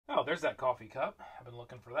Oh, there's that coffee cup. I've been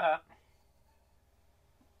looking for that.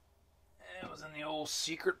 It was in the old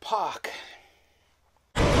secret pock.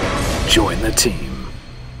 Join the team.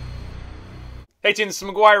 Hey team, this is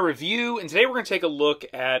McGuire Review, and today we're going to take a look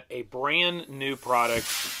at a brand new product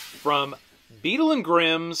from Beadle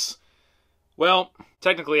Grimm's, well,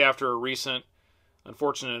 technically after a recent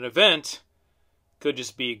unfortunate event, could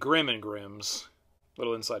just be Grimm and Grimm's.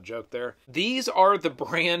 Little inside joke there. These are the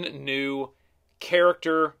brand new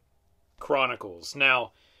Character Chronicles.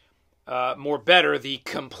 Now, more better, the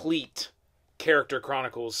complete Character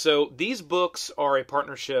Chronicles. So these books are a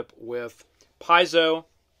partnership with Paizo,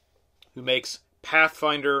 who makes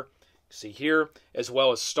Pathfinder, see here, as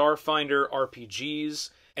well as Starfinder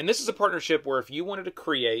RPGs. And this is a partnership where if you wanted to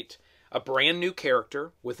create a brand new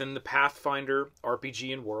character within the Pathfinder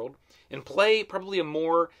RPG and world, and play probably a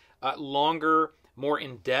more longer, more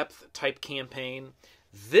in-depth type campaign,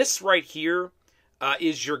 this right here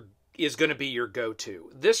is going to be your go-to.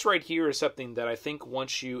 This right here is something that I think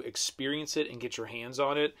once you experience it and get your hands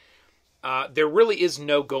on it, there really is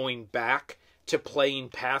no going back to playing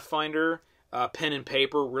Pathfinder, pen and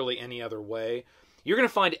paper, really any other way. You're going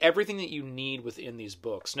to find everything that you need within these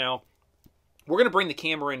books. Now, we're going to bring the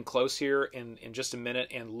camera in close here in just a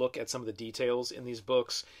minute and look at some of the details in these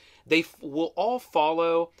books. They will all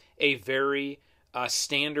follow a very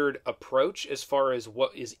standard approach as far as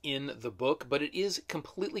what is in the book, but it is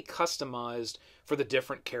completely customized for the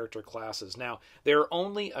different character classes. Now, there are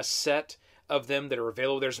only a set of them that are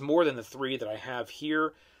available. There's more than the 3 that I have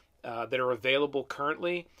here that are available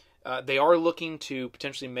currently. They are looking to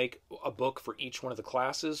potentially make a book for each one of the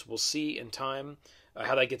classes. We'll see in time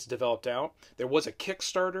how that gets developed out. There was a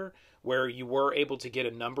Kickstarter where you were able to get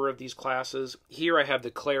a number of these classes. Here I have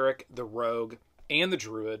the Cleric, the Rogue, and the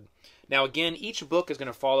Druid. Now again, each book is going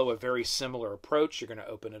to follow a very similar approach. You're going to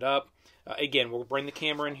open it up. Again, we'll bring the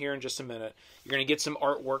camera in here in just a minute. You're going to get some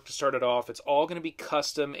artwork to start it off. It's all going to be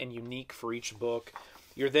custom and unique for each book.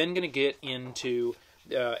 You're then going to get into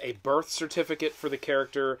a birth certificate for the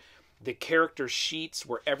character sheets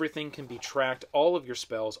where everything can be tracked, all of your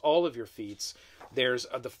spells, all of your feats. There's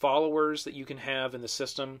the followers that you can have in the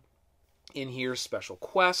system in here, special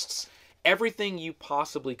quests, everything you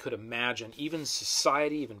possibly could imagine, even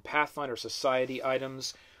society, even Pathfinder society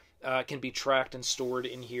items can be tracked and stored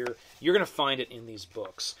in here. You're going to find it in these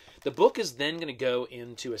books. The book is then going to go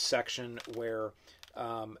into a section where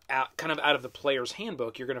kind of out of the player's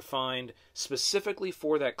handbook, you're going to find specifically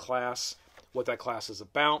for that class what that class is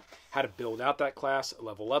about, how to build out that class,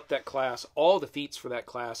 level up that class, all the feats for that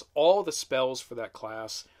class, all the spells for that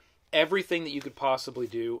class, everything that you could possibly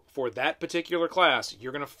do for that particular class,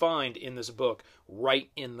 you're going to find in this book, right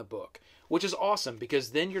in the book, which is awesome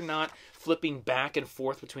because then you're not flipping back and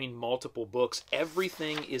forth between multiple books.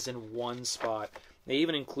 Everything is in one spot. They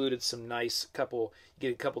even included some nice you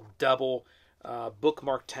get a couple double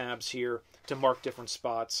bookmark tabs here to mark different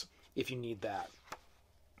spots if you need that.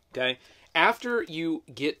 Okay? After you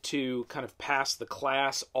get to kind of pass the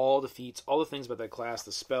class, all the feats, all the things about that class,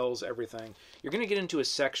 the spells, everything, you're going to get into a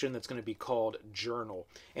section that's going to be called Journal.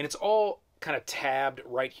 And it's all kind of tabbed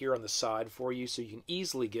right here on the side for you so you can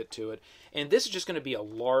easily get to it. And this is just going to be a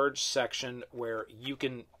large section where you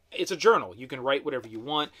can, it's a journal. You can write whatever you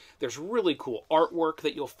want. There's really cool artwork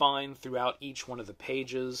that you'll find throughout each one of the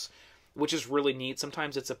pages, which is really neat.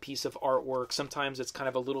 Sometimes it's a piece of artwork. Sometimes it's kind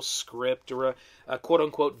of a little script or a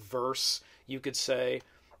quote-unquote verse, you could say,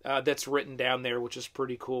 that's written down there, which is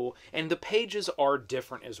pretty cool. And the pages are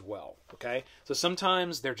different as well, okay? So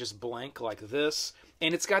sometimes they're just blank like this,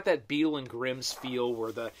 and it's got that Beadle Grimm's feel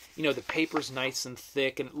where the paper's nice and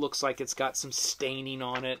thick, and it looks like it's got some staining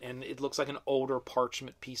on it, and it looks like an older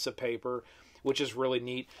parchment piece of paper, which is really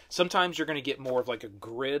neat. Sometimes you're going to get more of like a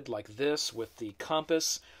grid like this with the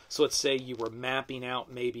compass. So let's say you were mapping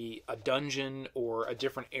out maybe a dungeon or a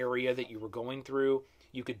different area that you were going through.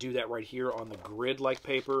 You could do that right here on the grid-like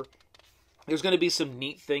paper. There's going to be some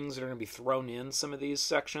neat things that are going to be thrown in some of these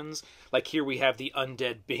sections. Like here we have the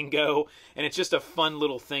Undead Bingo, and it's just a fun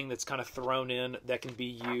little thing that's kind of thrown in that can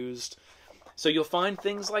be used. So you'll find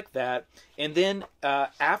things like that. And then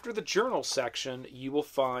after the journal section, you will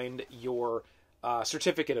find your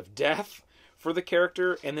certificate of death for the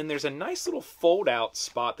character. And then there's a nice little fold-out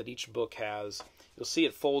spot that each book has. You'll see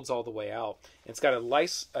it folds all the way out. It's got a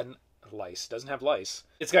lice, doesn't have lice.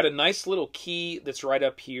 It's got a nice little key that's right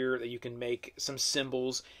up here that you can make some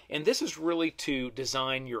symbols. And this is really to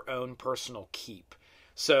design your own personal keep.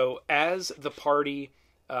 So as the party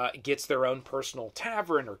gets their own personal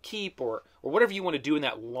tavern or keep or whatever you want to do in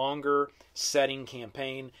that longer setting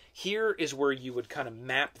campaign. Here is where you would kind of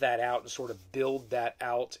map that out and sort of build that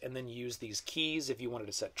out, and then use these keys if you wanted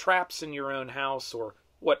to set traps in your own house or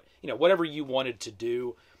whatever you wanted to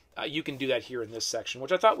do. You can do that here in this section,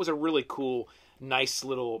 which I thought was a really cool, nice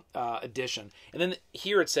little addition. And then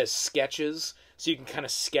here it says sketches, so you can kind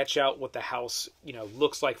of sketch out what the house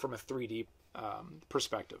looks like from a 3D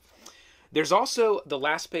perspective. There's also, the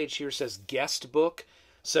last page here says guest book.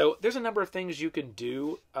 So there's a number of things you can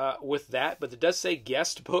do with that, but it does say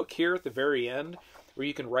guest book here at the very end, where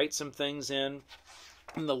you can write some things in.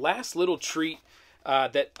 And the last little treat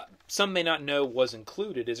that some may not know was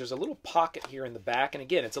included is there's a little pocket here in the back. And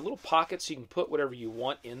again, it's a little pocket so you can put whatever you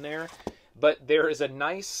want in there. But there is a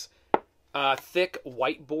nice thick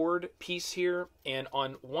whiteboard piece here, and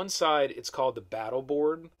on one side it's called the battle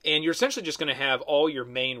board, and you're essentially just going to have all your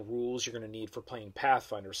main rules you're going to need for playing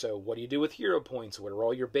Pathfinder. So what do you do with hero points? What are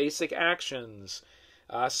all your basic actions,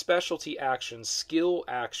 specialty actions, skill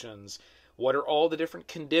actions? What are all the different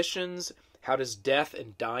conditions? How does death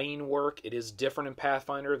and dying work? It is different in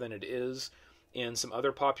Pathfinder than it is in some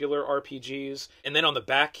other popular RPGs. And then on the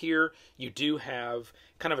back here, you do have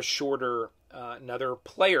kind of a shorter another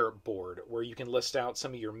player board where you can list out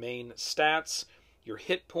some of your main stats, your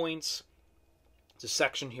hit points. There's a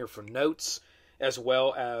section here for notes, as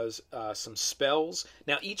well as some spells.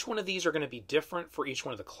 Now, each one of these are going to be different for each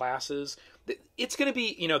one of the classes. It's going to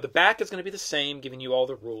be, the back is going to be the same, giving you all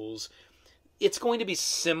the rules. It's going to be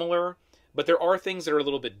similar, but there are things that are a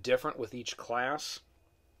little bit different with each class.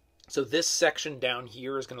 So this section down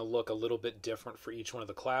here is going to look a little bit different for each one of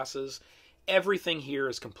the classes. Everything here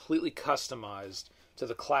is completely customized to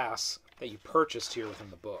the class that you purchased here within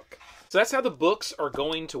the book. So that's how the books are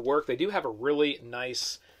going to work. They do have a really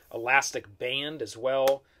nice elastic band as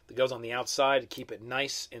well that goes on the outside to keep it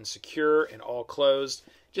nice and secure and all closed.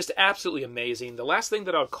 Just absolutely amazing. The last thing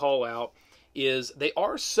that I'll call out is they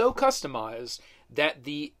are so customized that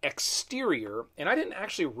the exterior, and I didn't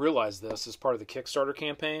actually realize this as part of the Kickstarter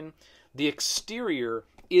campaign, the exterior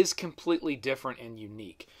is completely different and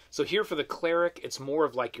unique. So here for the cleric, it's more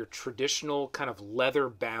of like your traditional kind of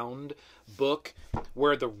leather-bound book,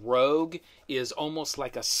 where the rogue is almost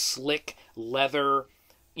like a slick leather,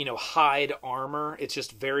 hide armor. It's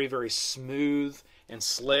just very, very smooth and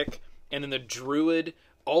slick. And then the druid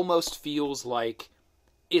almost feels like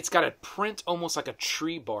it's got a print almost like a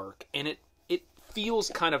tree bark, and it feels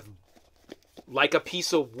kind of like a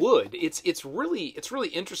piece of wood. It's really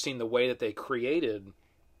interesting the way that they created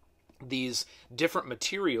these different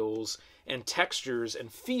materials and textures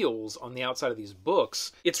and feels on the outside of these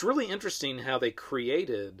books. It's really interesting how they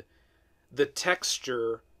created the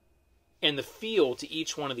texture and the feel to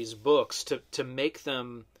each one of these books to make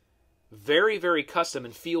them very, very custom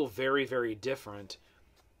and feel very, very different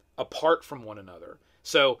apart from one another.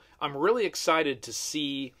 So I'm really excited to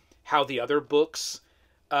see how the other books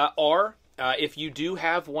are. If you do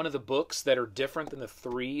have one of the books that are different than the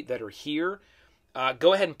 3 that are here,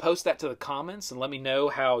 go ahead and post that to the comments and let me know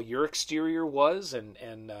how your exterior was, and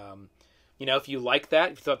if you like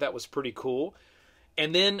that, if you thought that was pretty cool.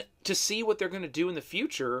 And then to see what they're going to do in the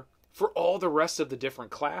future for all the rest of the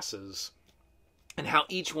different classes and how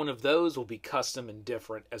each one of those will be custom and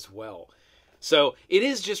different as well. So it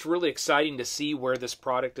is just really exciting to see where this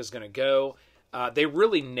product is going to go. They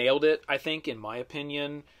really nailed it, I think, in my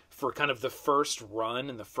opinion, for kind of the first run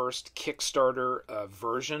and the first Kickstarter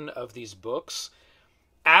version of these books.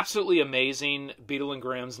 Absolutely amazing. Beadle &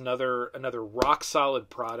 Grimm's another rock solid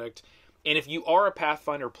product. And if you are a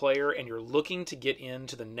Pathfinder player and you're looking to get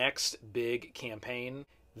into the next big campaign,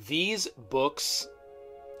 these books,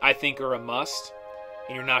 I think, are a must,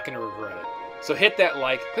 and you're not going to regret it. So hit that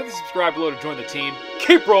like, click the subscribe below to join the team.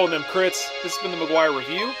 Keep rolling them crits. This has been the McGuire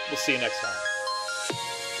Review. We'll see you next time.